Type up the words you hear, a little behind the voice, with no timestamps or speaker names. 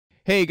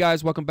Hey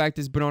guys, welcome back.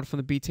 This is Bernard from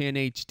the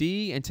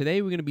BTNHD, and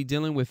today we're going to be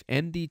dealing with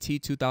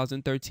MDT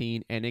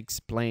 2013 and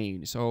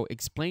explain. So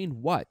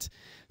explain what?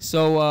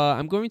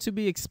 I'm going to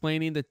be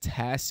explaining the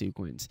task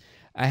sequence.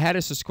 I had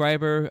a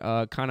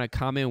subscriber kind of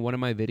comment on one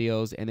of my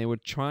videos, and they were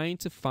trying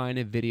to find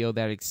a video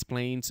that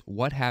explains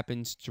what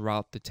happens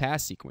throughout the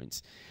task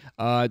sequence.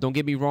 Don't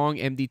get me wrong,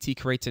 MDT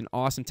creates an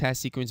awesome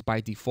task sequence by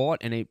default,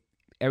 and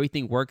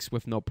everything works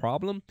with no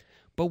problem.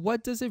 But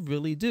what does it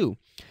really do?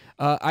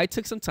 I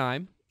took some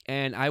time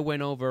and I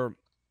went over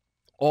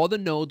all the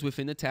nodes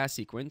within the task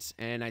sequence,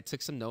 and I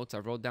took some notes. I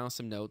wrote down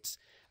some notes.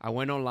 I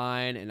went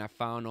online and I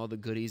found all the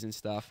goodies and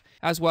stuff.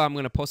 As well, I'm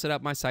going to post it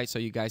up my site so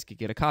you guys could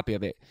get a copy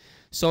of it.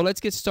 So let's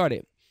get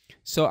started.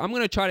 So I'm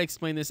going to try to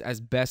explain this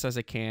as best as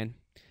I can.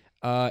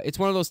 It's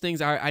one of those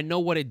things, I know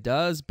what it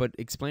does, but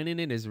explaining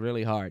it is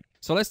really hard.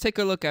 So let's take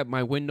a look at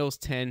my Windows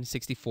 10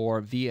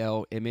 64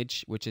 VL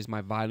image, which is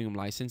my volume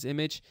license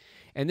image.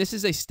 And this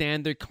is a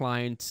standard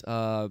client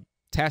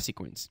task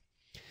sequence.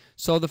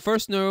 So the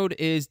first node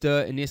is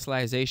the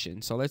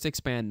initialization. So let's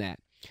expand that.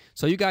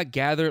 So you got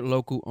gather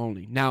local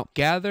only. Now,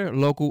 gather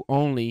local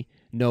only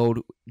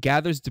node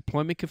gathers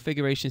deployment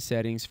configuration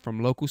settings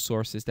from local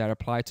sources that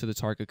apply to the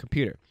target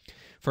computer.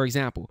 For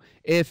example,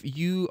 if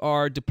you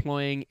are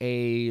deploying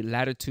a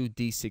Latitude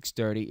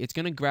D630, it's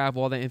going to grab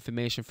all the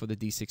information for the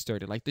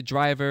D630, like the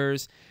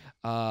drivers,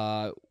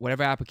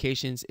 whatever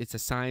applications it's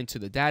assigned to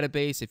the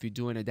database. If you're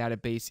doing a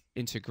database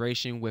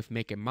integration with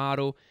make and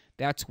model,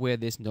 that's where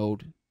this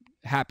node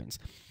happens.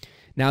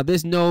 Now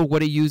this node,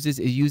 what it uses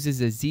a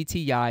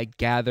ZTI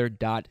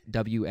gather.wsf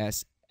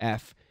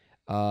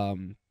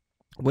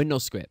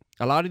Windows script.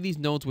 A lot of these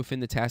nodes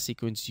within the task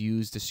sequence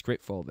use the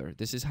script folder.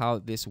 This is how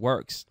this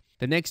works.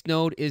 The next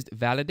node is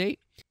validate.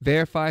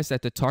 Verifies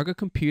that the target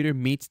computer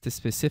meets the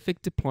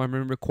specific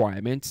deployment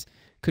requirements,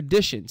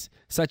 conditions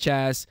such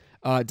as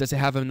does it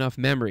have enough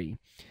memory?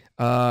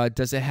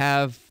 Does it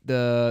have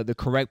the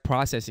correct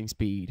processing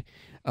speed?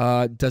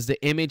 Does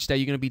the image that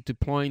you're going to be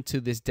deploying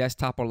to this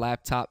desktop or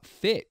laptop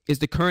fit? Is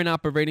the current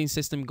operating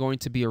system going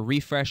to be a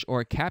refresh or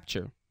a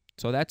capture?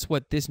 So that's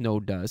what this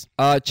node does.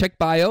 Check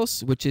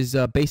BIOS, which is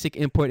basic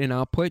input and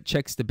output,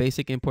 checks the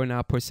basic input and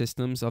output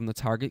systems on the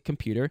target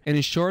computer and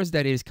ensures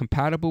that it is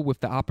compatible with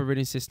the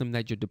operating system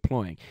that you're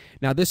deploying.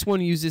 Now this one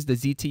uses the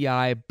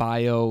ZTI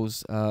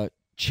BIOS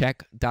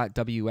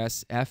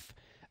check.wsf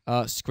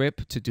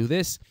script to do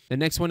this. The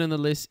next one on the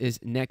list is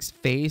next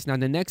phase. Now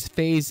the next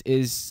phase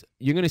is,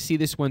 you're going to see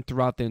this one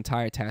throughout the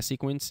entire task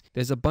sequence.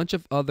 There's a bunch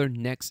of other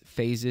next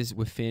phases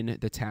within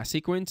the task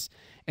sequence,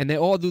 and they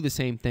all do the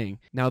same thing.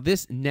 Now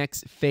this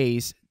next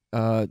phase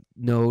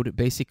node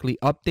basically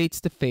updates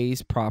the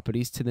phase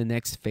properties to the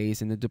next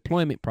phase in the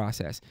deployment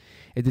process.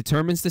 It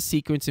determines the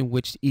sequence in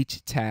which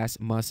each task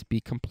must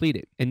be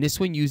completed. And this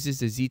one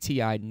uses the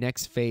ZTI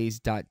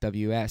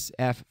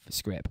nextphase.wsf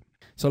script.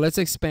 So let's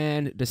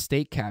expand the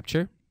state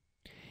capture.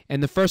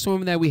 And the first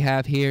one that we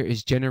have here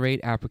is generate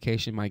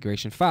application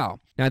migration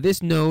file. Now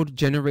this node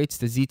generates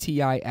the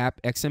ZTI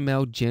app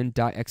XML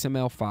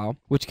gen.xml file,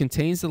 which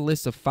contains the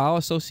list of file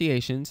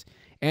associations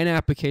and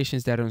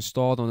applications that are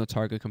installed on the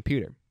target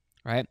computer,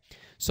 right?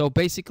 So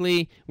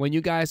basically, when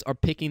you guys are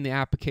picking the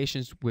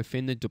applications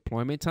within the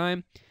deployment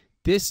time,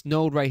 this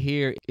node right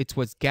here, it's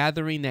what's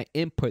gathering that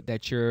input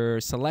that you're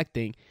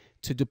selecting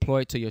to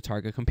deploy it to your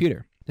target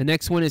computer. The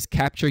next one is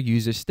capture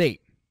user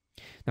state.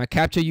 Now,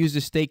 capture user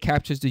state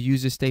captures the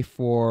user state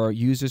for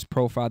user's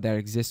profile that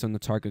exists on the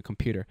target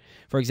computer.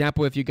 For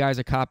example, if you guys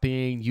are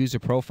copying user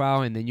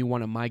profile and then you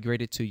want to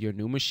migrate it to your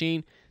new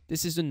machine,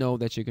 this is the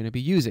node that you're going to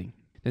be using.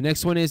 The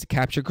next one is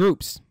capture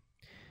groups.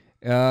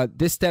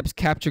 This steps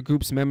capture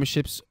groups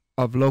memberships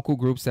of local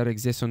groups that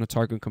exist on the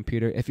target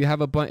computer. If you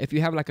have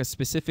like a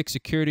specific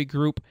security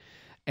group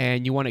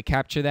and you want to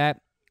capture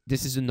that,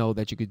 this is a node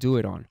that you could do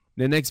it on.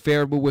 The next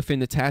variable within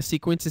the task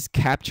sequence is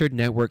captured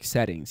network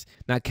settings.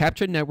 Now,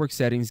 captured network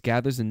settings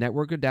gathers the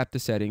network adapter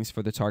settings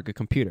for the target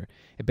computer.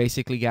 It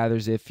basically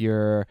gathers if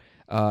the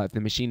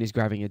machine is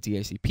grabbing a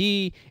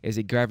DHCP, is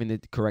it grabbing the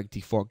correct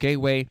default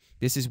gateway?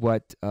 This is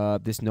what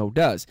this node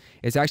does.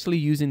 It's actually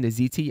using the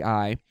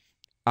ZTI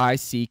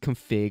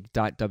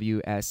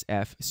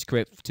icconfig.wsf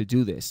script to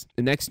do this.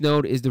 The next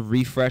node is the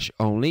refresh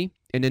only,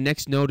 and the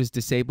next node is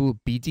disable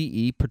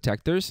BDE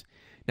protectors.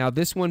 Now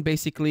this one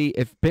basically,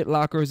 if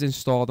BitLocker is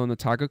installed on the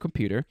target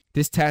computer,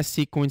 this task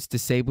sequence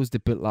disables the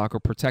BitLocker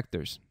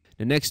protectors.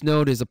 The next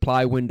node is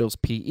apply Windows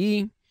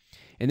PE,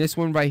 and this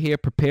one right here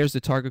prepares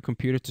the target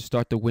computer to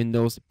start the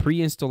Windows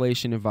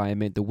pre-installation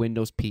environment, the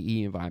Windows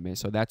PE environment.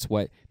 So that's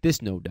what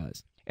this node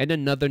does. And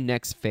another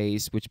next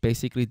phase, which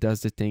basically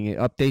does the thing. It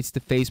updates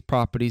the phase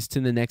properties to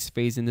the next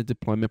phase in the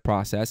deployment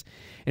process,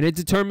 and it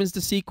determines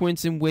the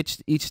sequence in which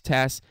each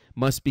task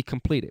must be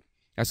completed.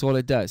 That's all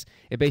it does.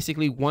 It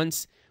basically,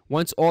 once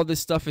all this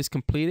stuff is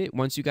completed,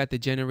 once you got the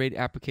generate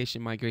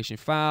application migration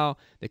file,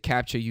 the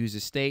capture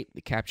user state,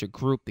 the capture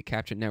group, the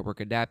capture network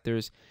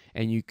adapters,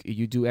 and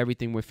you do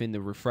everything within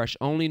the refresh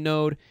only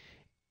node,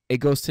 it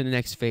goes to the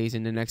next phase,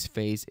 and the next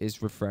phase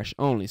is refresh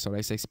only. So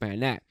let's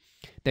expand that.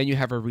 then you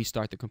have a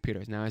restart the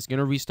computer. Now it's going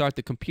to restart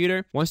the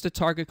computer. Once the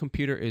target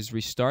computer is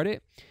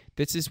restarted,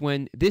 this is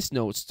when this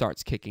node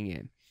starts kicking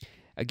in.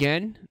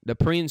 Again, the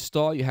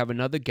pre-install, you have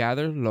another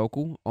gather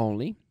local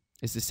only.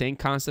 It's the same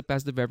concept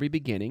as the very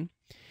beginning.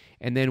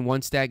 And then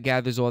once that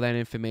gathers all that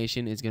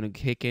information, it's going to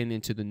kick in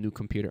into the new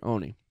computer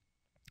only.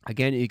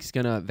 Again, it's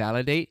going to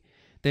validate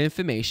the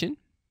information,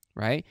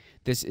 right?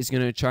 This is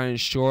going to try and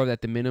ensure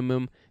that the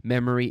minimum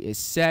memory is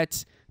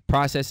set,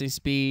 processing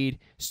speed,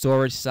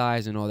 storage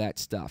size, and all that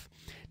stuff.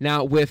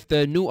 Now, with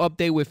the new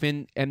update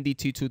within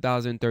MDT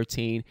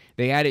 2013,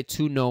 they added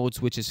 2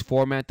 nodes, which is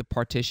format the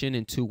partition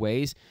in 2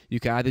 ways. You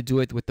can either do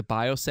it with the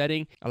BIOS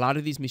setting. A lot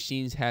of these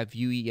machines have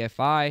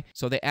UEFI,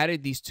 so they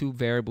added these 2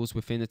 variables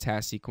within the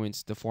task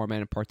sequence, the format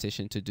and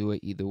partition, to do it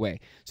either way.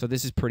 So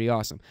this is pretty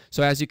awesome.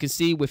 So as you can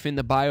see, within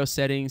the BIOS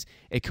settings,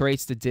 it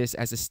creates the disk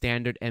as a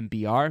standard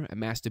MBR, a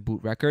master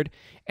boot record.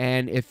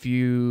 And if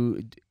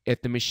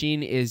the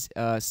machine is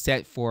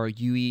set for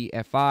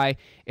UEFI,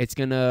 it's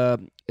gonna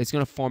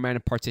format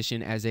and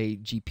partition as a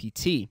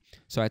GPT.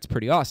 So that's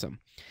pretty awesome.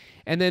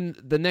 And then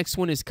the next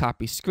one is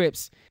copy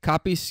scripts.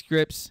 Copy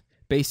scripts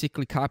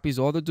basically copies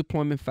all the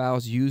deployment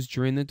files used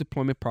during the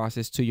deployment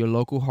process to your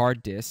local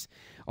hard disk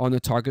on the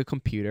target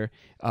computer,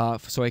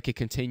 so it can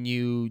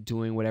continue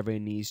doing whatever it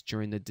needs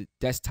during the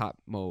desktop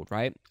mode,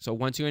 right? So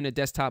once you're in the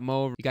desktop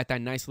mode, you got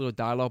that nice little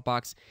dialog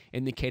box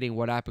indicating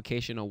what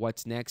application or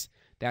what's next.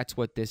 That's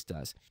what this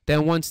does.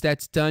 Then once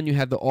that's done, you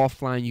have the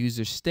offline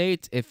user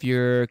state. If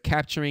you're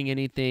capturing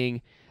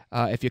anything,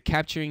 if you're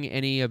capturing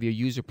any of your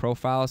user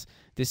profiles,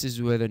 this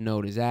is where the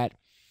node is at.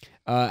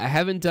 I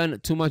haven't done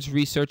too much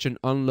research on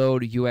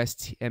unload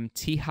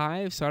USMT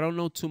Hive, so I don't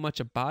know too much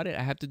about it.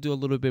 I have to do a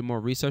little bit more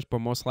research, but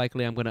most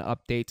likely I'm going to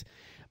update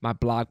my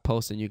blog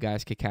post and you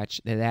guys can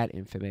catch that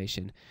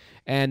information.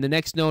 And the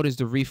next node is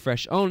the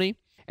refresh only,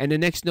 and the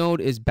next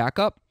node is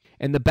backup.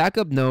 And the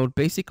backup node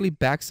basically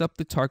backs up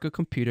the target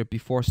computer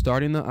before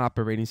starting the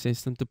operating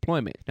system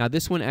deployment. Now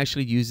this one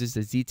actually uses the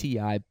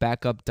ZTI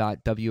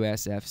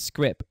backup.wsf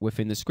script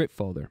within the script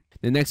folder.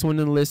 The next one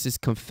on the list is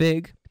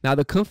config. Now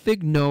the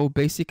config node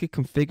basically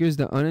configures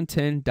the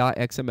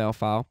unintend.xml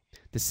file,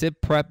 the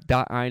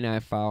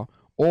sibprep.ini file,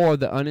 or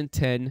the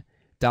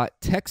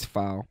unintend.txt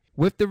file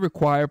with the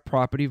required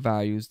property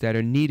values that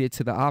are needed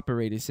to the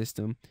operating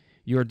system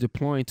you are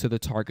deploying to the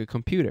target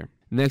computer.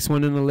 The next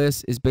one on the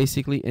list is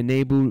basically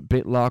enable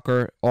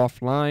BitLocker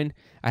offline.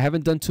 I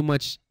haven't done too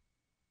much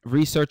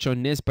research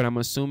on this, but I'm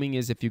assuming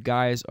is if you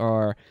guys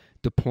are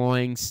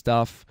deploying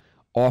stuff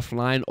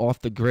offline, off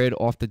the grid,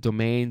 off the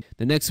domain.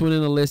 The next one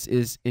on the list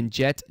is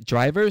inject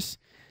drivers.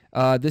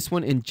 This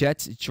one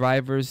injects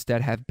drivers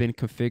that have been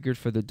configured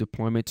for the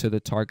deployment to the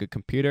target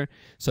computer.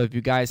 So if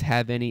you guys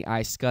have any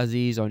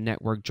iSCSIs or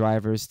network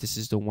drivers, this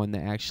is the one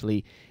that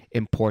actually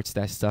imports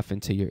that stuff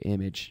into your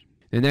image.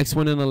 The next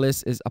one on the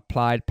list is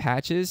applied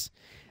patches.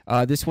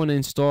 This one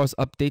installs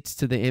updates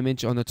to the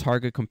image on the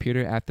target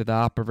computer after the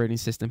operating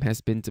system has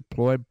been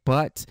deployed,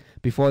 but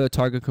before the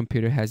target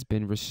computer has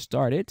been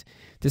restarted.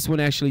 This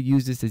one actually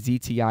uses the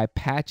ZTI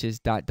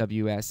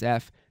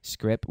patches.wsf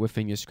script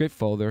within your script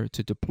folder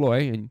to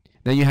deploy. And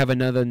then you have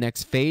another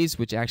next phase,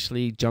 which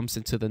actually jumps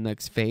into the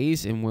next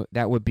phase, and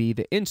that would be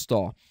the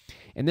install.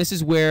 And this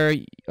is where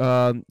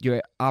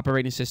your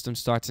operating system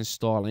starts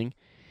installing.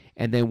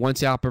 And then once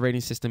the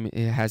operating system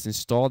has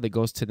installed, it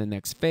goes to the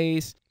next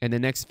phase. And the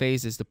next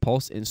phase is the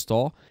post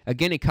install.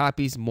 Again, it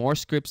copies more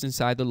scripts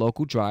inside the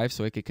local drive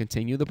so it can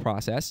continue the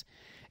process.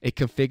 It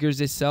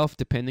configures itself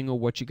depending on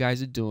what you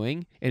guys are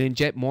doing. It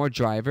injects more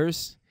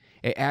drivers.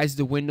 It adds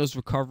the Windows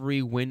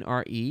Recovery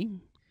WinRE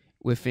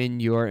within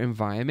your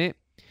environment.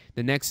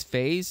 The next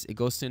phase, it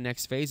goes to the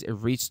next phase. It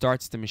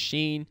restarts the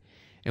machine.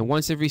 And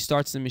once it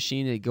restarts the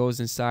machine, it goes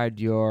inside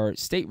your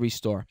state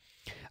restore.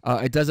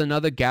 It does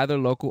another gather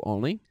local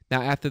only.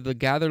 Now, after the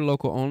gather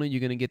local only, you're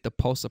going to get the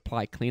post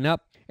apply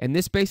cleanup. And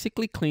this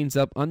basically cleans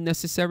up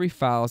unnecessary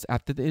files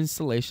after the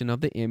installation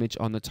of the image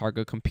on the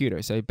target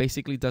computer. So it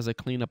basically does a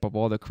cleanup of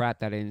all the crap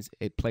that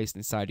it placed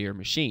inside your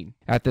machine.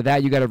 After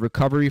that, you got a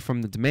recovery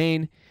from the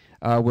domain.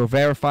 We'll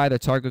verify the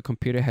target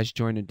computer has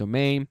joined the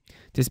domain.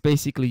 This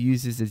basically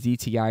uses the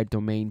ZTI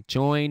domain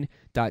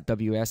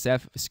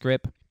join.wsf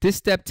script. This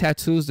step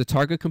tattoos the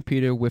target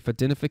computer with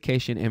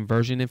identification and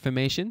version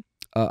information.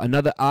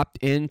 Another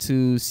opt-in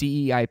to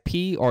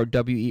CEIP or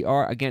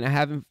WER. Again, I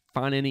haven't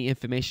found any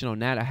information on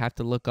that. I have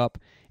to look up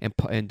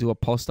and do a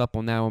post up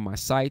on that on my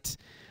site.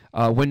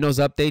 Windows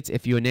updates,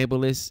 if you enable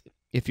this,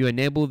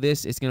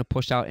 it's going to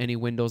push out any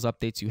Windows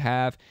updates you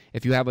have.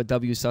 If you have a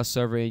WSUS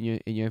server in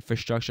your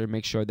infrastructure,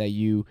 make sure that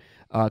you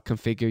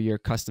configure your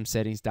custom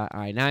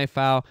settings.ini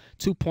file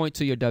to point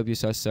to your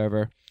WSUS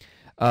server.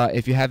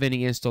 If you have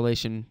any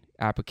installation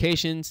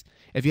applications,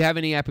 if you have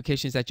any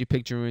applications that you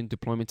pick during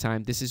deployment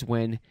time, this is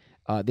when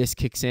this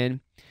kicks in.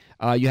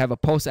 You have a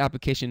post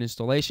application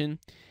installation.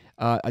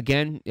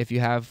 Again, if you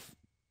have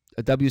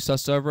a WSUS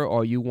server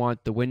or you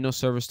want the Windows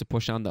servers to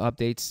push on the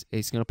updates,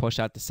 it's going to push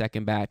out the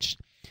second batch.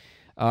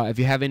 If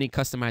you have any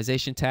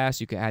customization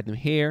tasks, you can add them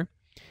here.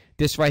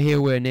 This right here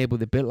will enable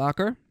the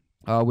BitLocker.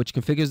 which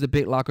configures the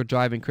BitLocker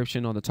drive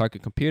encryption on the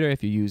target computer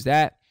if you use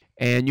that.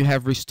 And you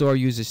have restore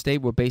user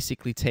state, will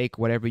basically take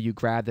whatever you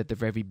grabbed at the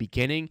very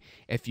beginning.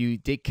 If you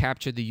did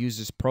capture the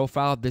user's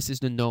profile, this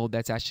is the node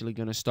that's actually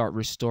going to start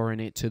restoring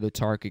it to the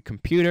target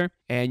computer.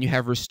 And you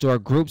have restore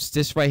groups.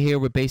 This right here,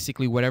 with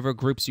basically whatever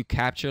groups you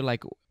capture,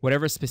 like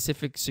whatever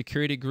specific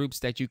security groups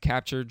that you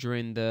captured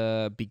during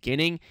the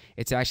beginning,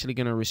 it's actually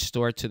going to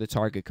restore to the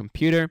target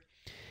computer.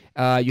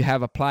 You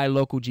have apply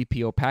local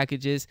GPO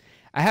packages.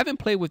 I haven't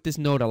played with this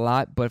node a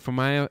lot, but from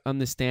my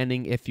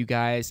understanding, if you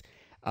guys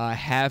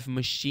have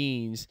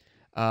machines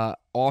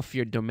off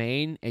your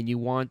domain and you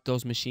want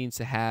those machines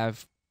to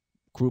have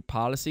group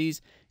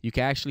policies, you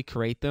can actually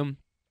create them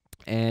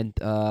and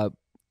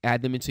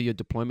add them into your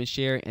deployment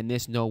share, and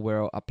this node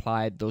will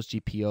apply those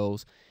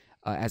GPOs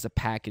as a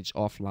package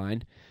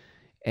offline.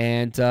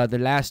 And the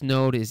last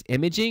node is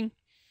imaging.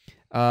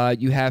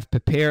 You have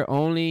prepare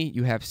only,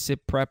 you have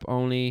SIP prep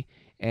only,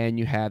 and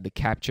you have the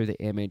capture the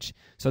image.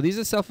 So these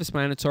are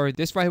self-explanatory.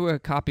 This right here will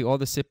copy all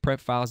the SIP prep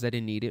files that it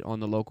needed on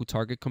the local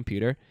target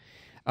computer.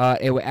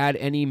 It will add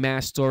any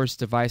mass storage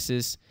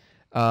devices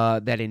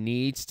that it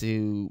needs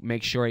to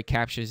make sure it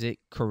captures it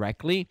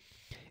correctly.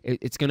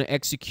 It's going to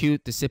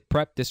execute the SIP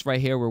prep. This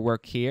right here will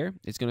work here.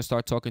 It's going to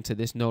start talking to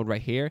this node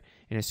right here,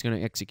 and it's going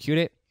to execute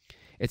it.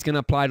 It's going to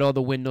apply to all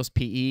the Windows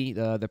PE,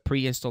 the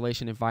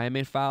pre-installation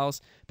environment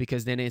files,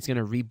 because then it's going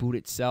to reboot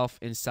itself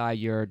inside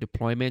your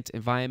deployment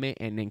environment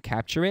and then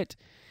capture it.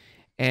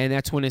 And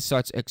that's when it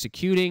starts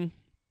executing.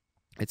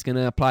 It's going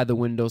to apply the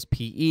Windows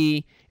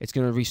PE. It's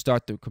going to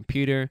restart the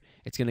computer.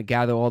 It's going to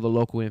gather all the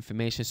local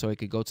information so it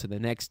could go to the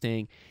next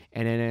thing.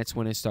 And then that's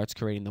when it starts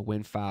creating the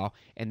WIN file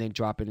and then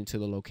drop it into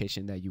the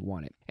location that you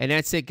want it. And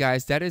that's it,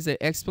 guys. That is an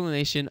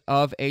explanation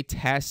of a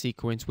task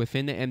sequence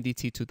within the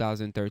MDT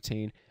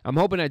 2013. I'm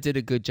hoping I did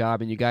a good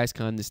job and you guys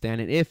can understand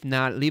it. If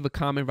not, leave a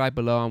comment right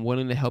below. I'm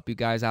willing to help you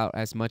guys out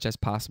as much as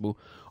possible.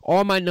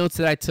 All my notes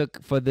that I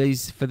took for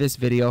this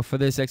video, for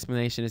this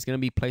explanation, is going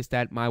to be placed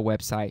at my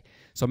website.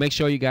 So make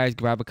sure you guys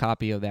grab a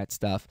copy of that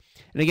stuff.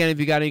 And again, if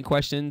you got any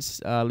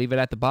questions, leave it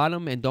at the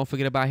bottom. And don't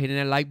forget about hitting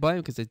that like button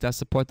because it does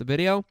support the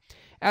video,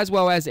 as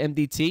well as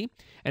MDT.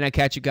 And I'll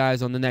catch you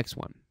guys on the next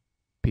one.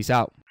 Peace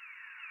out.